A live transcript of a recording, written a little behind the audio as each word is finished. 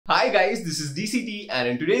Hi guys, this is DCT and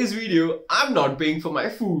in today's video, I'm not paying for my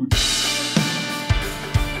food.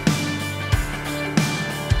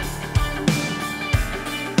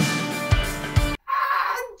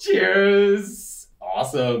 Cheers!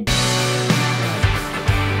 Awesome!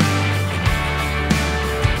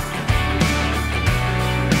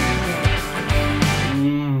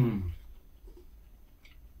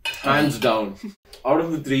 Hands down. Out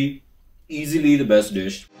of the three, easily the best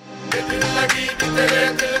dish.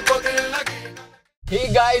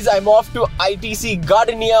 Hey guys, I'm off to ITC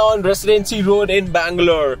Gardenia on Residency Road in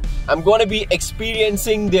Bangalore. I'm gonna be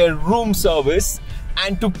experiencing their room service,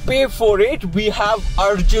 and to pay for it, we have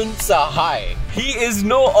Arjun Sahai. He is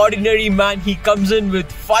no ordinary man. He comes in with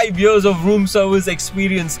 5 years of room service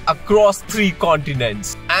experience across 3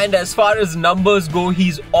 continents. And as far as numbers go,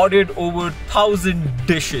 he's ordered over 1,000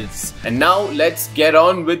 dishes. And now let's get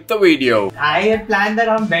on with the video. I had planned that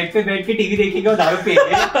हम bed पे बैठ के TV देखेंगे और दारू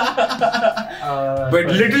पिएंगे. But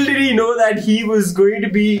little did he know that he was going to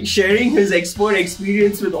be sharing his expert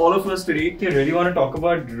experience with all of us today. If you really want to talk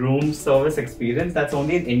about room service experience, that's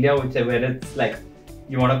only in India where it's like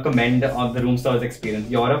you want to commend on the room service experience.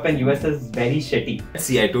 Europe and US is very shitty.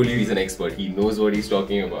 See, I told you he's an expert. He knows what he's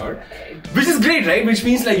talking about. Which is great, right? Which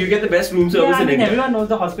means like you get the best room service in India. Everyone knows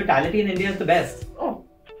the hospitality in India is the best. Oh,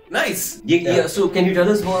 nice. Yeah. So can you tell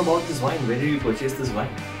us more about this wine? Where did you purchase this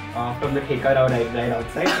wine? From the Theka right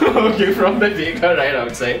outside. Okay, from the Theka right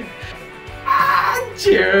outside.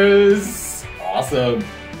 Cheers! Awesome.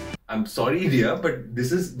 I'm sorry, dear, but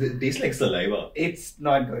this tastes like saliva. It's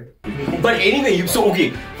not good. But anyway,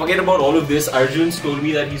 okay, forget about all of this. Arjun's told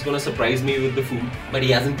me that he's gonna surprise me with the food, but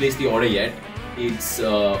he hasn't placed the order yet. It's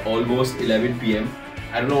almost 11 PM.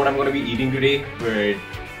 I don't know what I'm gonna be eating today, but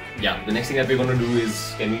yeah, the next thing that we're gonna do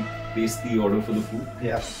is, can we place the order for the food?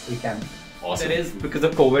 Yeah, we can. Awesome. There is, because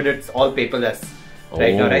of COVID, it's all paperless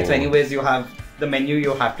right now, right? So anyways, you have the menu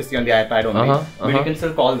you have to see on the iPad only, but you can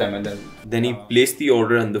still call them and then he placed the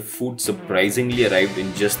order and the food surprisingly arrived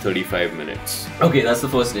in just 35 minutes. Okay, that's the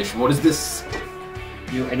first dish. What is this?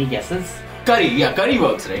 Any guesses? Curry. Yeah, curry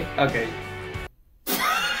works, right? Okay.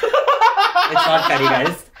 It's not curry,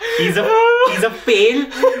 guys. He's a fail.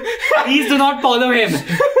 Please do not follow him.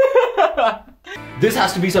 This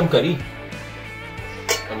has to be some curry.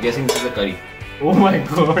 I'm guessing this is a curry. Oh my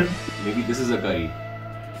god. Maybe this is a curry.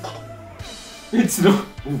 It's no.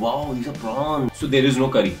 Oh wow, these are prawns. So there is no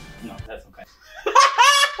curry. No, that's okay.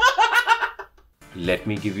 Let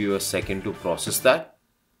me give you a second to process that.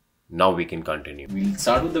 Now we can continue. We'll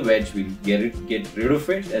start with the veg. We'll get rid of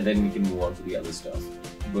it, and then we can move on to the other stuff.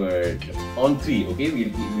 But on 3, okay,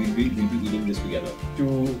 we'll be eating this together.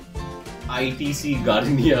 To ITC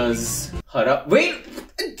Gardenia's Wait.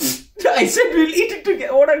 I said we'll eat it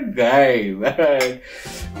together. What a guy, man.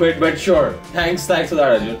 But sure. Thanks for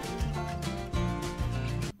that, Arjun.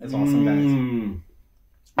 It's awesome,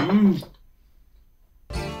 guys.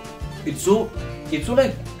 It's so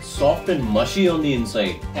like soft and mushy on the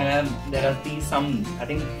inside. And there are some, I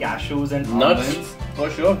think, cashews and nuts almonds for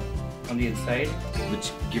sure on the inside,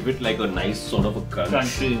 which give it like a nice sort of a crunch.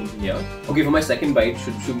 Crunchy. Yeah. Okay, for my second bite,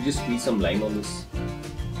 should we just squeeze some lime on this?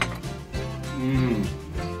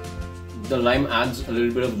 The lime adds a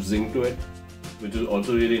little bit of zing to it, which is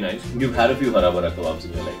also really nice. You've had a few hara bhara kebabs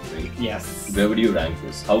in your life, right? Yes. Where would you rank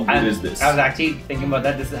this? How good is this? I was actually thinking about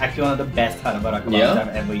that. This is actually one of the best hara bhara kebabs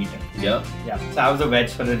I've ever eaten. Yeah? Yeah. So I was a veg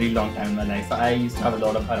for a really long time in my life. So I used to have a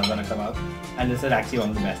lot of hara bhara kebab. And this is actually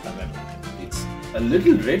one of the best I've ever had. It's a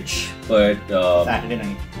little rich, but... Saturday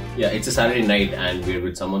night. Yeah, it's a Saturday night and we're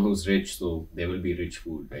with someone who's rich, so there will be rich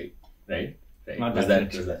food, right? Right? Not was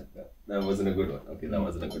that that? That wasn't a good one. Okay, that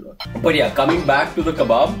wasn't a good one. But yeah, coming back to the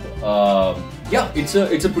kebab, yeah, it's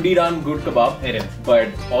a pretty darn good kebab. It is. But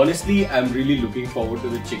honestly, I'm really looking forward to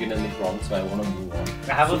the chicken and the prawns, so I want to move on.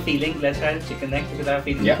 I have a feeling, let's try the chicken next because I have a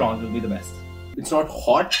feeling the prawns will be the best. It's not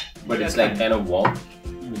hot, but it's like kind of warm,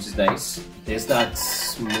 which is nice. There's that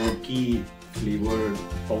smoky flavor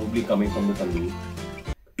probably coming from the tandoor.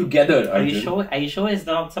 Together, Arjun. Are you sure it's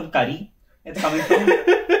not some curry it's coming from?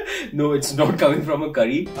 No, it's not coming from a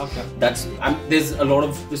curry. Okay. There's a lot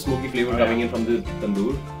of the smoky flavor coming in from the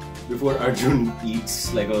tandoor. Before Arjun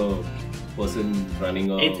eats like a person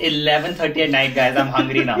running a... It's 11:30 at night, guys. I'm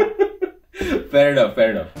hungry now. Fair enough.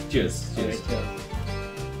 Cheers. Okay, cheers.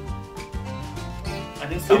 I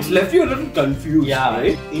think it's left you a little confused, yeah,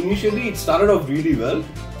 right? Initially, it started off really well,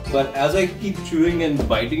 but as I keep chewing and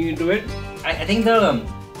biting into it, I think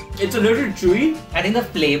it's a little chewy. I think the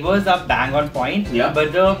flavors are bang on point. Yeah.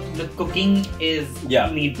 But the cooking is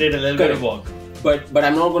needed a little bit of work. But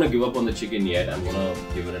I'm not gonna give up on the chicken yet. I'm gonna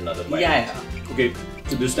give it another bite. Yeah. Okay.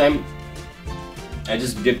 So this time I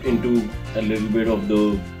just dip into a little bit of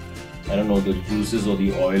the, I don't know, the juices or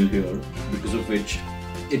the oil here, because of which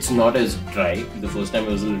it's not as dry. The first time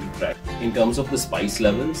it was a little dry. In terms of the spice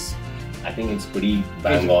levels, I think it's pretty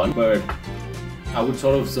bang on, but I would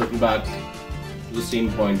sort of circle back to the same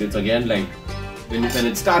point. It's again like when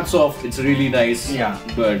it starts off, it's really nice. Yeah.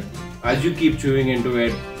 But as you keep chewing into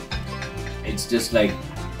it, it's just like,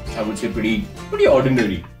 I would say pretty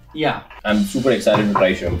ordinary. Yeah. I'm super excited to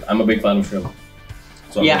try shrimp. I'm a big fan of shrimp.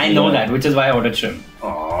 So yeah, I know that, which is why I ordered shrimp.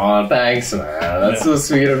 Aw, thanks, man. That's so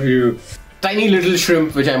sweet of you. Tiny little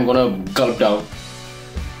shrimp, which I'm gonna gulp down.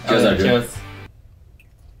 Cheers, Arjun. Cheers.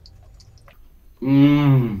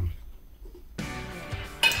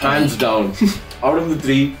 Hands down. Out of the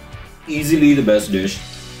three, easily the best dish.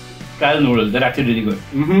 Try the noodles, they're actually really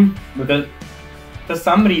good. Because for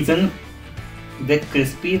some reason, they're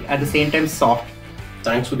crispy at the same time soft.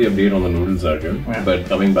 Thanks for the update on the noodles, Arjun. Yeah. But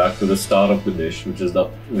coming back to the star of the dish, which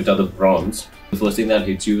are the prawns. The first thing that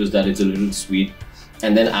hits you is that it's a little sweet.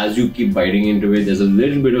 And then as you keep biting into it, there's a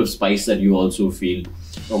little bit of spice that you also feel.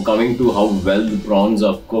 Now coming to how well the prawns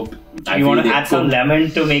are cooked. You want to add some lemon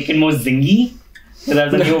to make it more zingy? So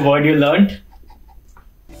that's a new word you learned.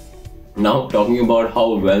 Now talking about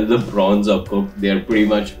how well the prawns are cooked, they are pretty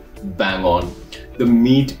much bang on. The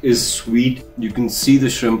meat is sweet. You can see the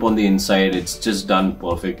shrimp on the inside. It's just done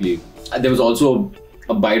perfectly. There was also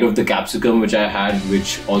a bite of the capsicum which I had,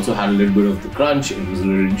 which also had a little bit of the crunch. It was a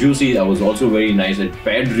little juicy. That was also very nice. It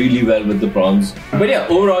paired really well with the prawns. But yeah,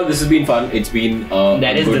 overall this has been fun. It's been a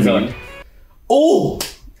good dessert. meal. Oh!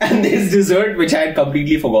 And there's dessert which I had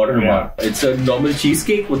completely forgotten about. It's a normal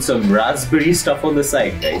cheesecake with some raspberry stuff on the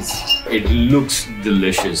side, guys. It looks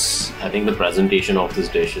delicious. I think the presentation of this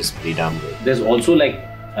dish is pretty damn good. There's also like,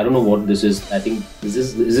 I don't know what this is. I think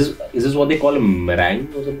is this what they call a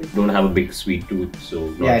meringue or something? Don't have a big sweet tooth,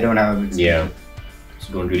 so Yeah, I don't have a big sweet tooth.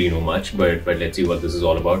 So don't really know much, but let's see what this is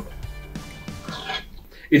all about.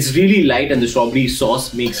 It's really light, and the strawberry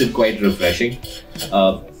sauce makes it quite refreshing.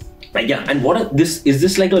 Yeah, and is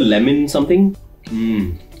this like a lemon something?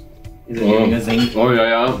 Is it giving a zing? Oh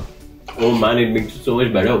yeah. Oh man, it makes it so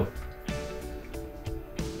much better.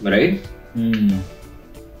 Right?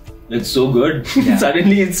 It's so good. Yeah.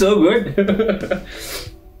 Suddenly it's so good.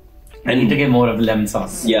 I need to get more of the lemon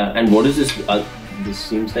sauce. Yeah, and what is this? This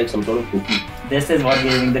seems like some sort of cookie. This is what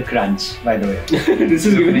gave me the crunch, by the way. This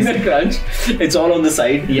is giving me the crunch. It's all on the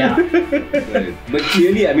side. Yeah. But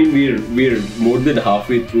clearly, I mean, we're more than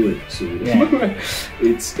halfway through it, so Yeah.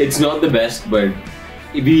 it's not the best, but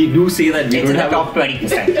we do say that we It's don't in the have top 20%.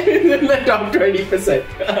 It's in the top 20%.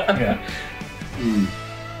 Yeah.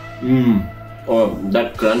 Or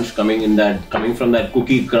that crunch coming from that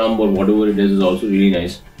cookie crumb or whatever it is also really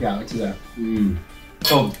nice. Yeah, which is that.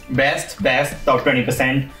 So best top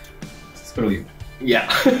 20%. Screw you. Yeah.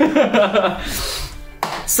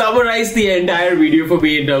 Summarize the entire video for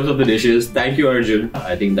me in terms of the dishes. Thank you, Arjun.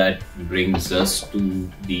 I think that brings us to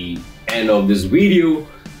the end of this video.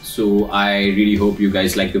 So I really hope you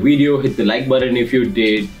guys liked the video. Hit the like button if you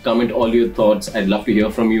did. Comment all your thoughts. I'd love to hear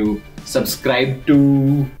from you. Subscribe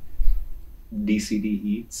to DCD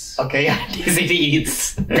Eats. Okay, yeah, DCD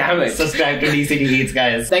Eats. Damn it. Subscribe to DCD Eats,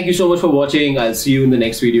 guys. Thank you so much for watching. I'll see you in the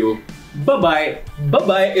next video. Bye-bye.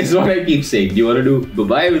 Bye-bye is what I keep saying. Do you want to do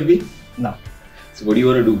bye-bye with me? No. So what do you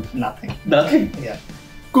want to do? Nothing. Nothing? Yeah.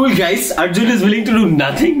 Cool, guys. Arjun is willing to do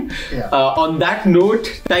nothing. Yeah. On that note,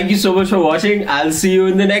 thank you so much for watching. I'll see you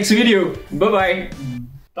in the next video. Bye-bye.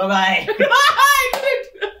 Bye-bye.